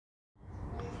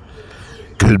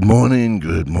Good morning,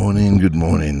 good morning, good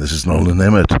morning. This is Nolan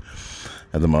Emmett.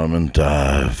 At the moment,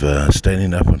 I've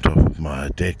standing up on top of my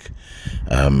deck,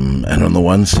 and on the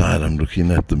one side, I'm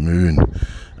looking at the moon,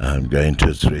 going to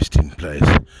its resting place.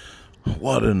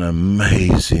 What an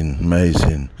amazing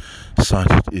sight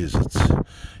it is.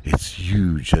 It's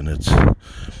huge, and it's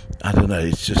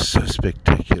just so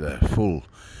spectacular, full,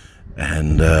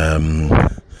 and I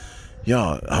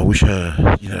wish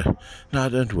no, I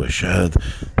don't wish. I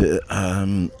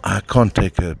can't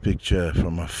take a picture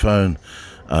from my phone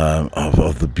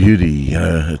of the beauty.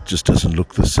 It just doesn't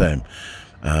look the same.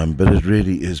 But it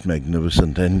really is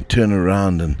magnificent. And you turn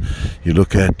around and you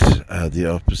look at the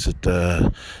opposite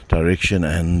direction,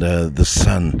 and the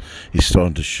sun is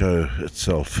starting to show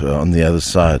itself on the other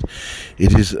side.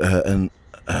 It is an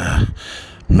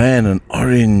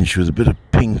orange with a bit of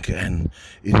pink, and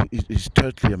it is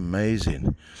totally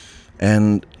amazing.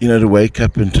 And to wake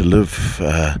up and to live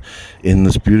in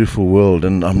this beautiful world,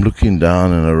 and I'm looking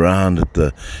down and around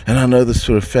and I know this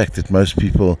for a fact that most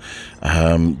people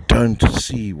don't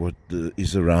see what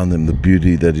is around them, the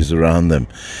beauty that is around them.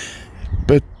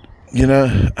 But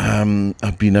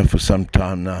I've been up for some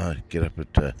time now. I get up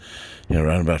at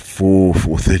around about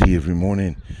 4:30 every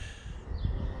morning.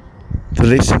 The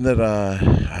lesson that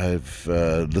I've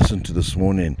listened to this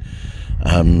morning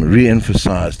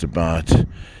re-emphasized about,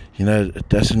 it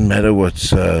doesn't matter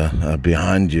what's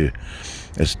behind you.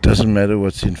 It doesn't matter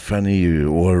what's in front of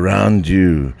you or around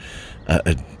you.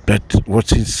 But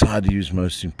what's inside of you is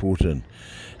most important.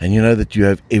 And you know that you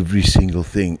have every single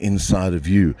thing inside of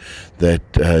you that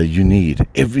you need.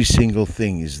 Every single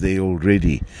thing is there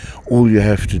already. All you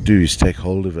have to do is take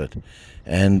hold of it.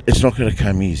 And it's not going to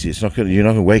come easy. You're not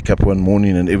going to wake up one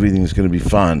morning and everything's going to be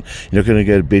fine. You're not going to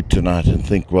go to bed tonight and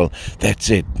think, well,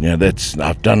 that's it.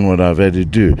 I've done what I've had to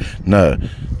do. No,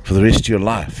 for the rest of your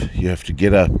life, you have to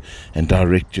get up and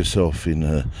direct yourself in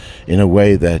a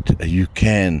way that you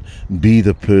can be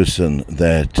the person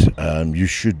that you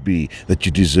should be, that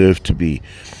you deserve to be.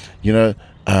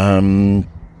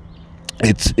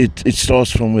 It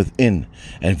starts from within,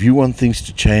 and if you want things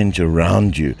to change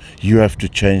around you, you have to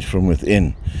change from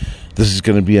within. This is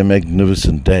going to be a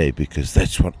magnificent day, because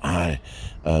that's what I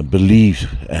believe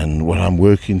and what I'm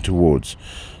working towards.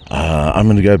 I'm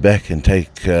going to go back and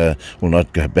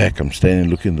not go back, I'm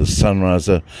standing looking at the sunrise,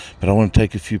 but I want to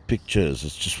take a few pictures.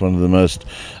 It's just one of the most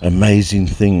amazing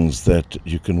things that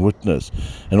you can witness.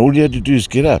 And all you have to do is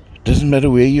get up. It doesn't matter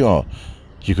where you are.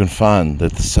 You can find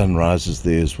that the sun rises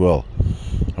there as well.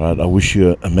 All right, I wish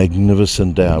you a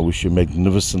magnificent day. I wish you a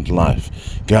magnificent life.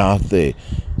 Go out there.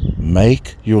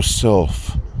 Make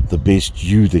yourself the best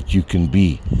you that you can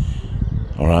be.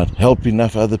 All right, help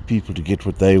enough other people to get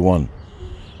what they want,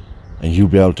 and you'll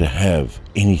be able to have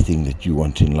anything that you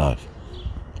want in life.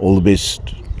 All the best.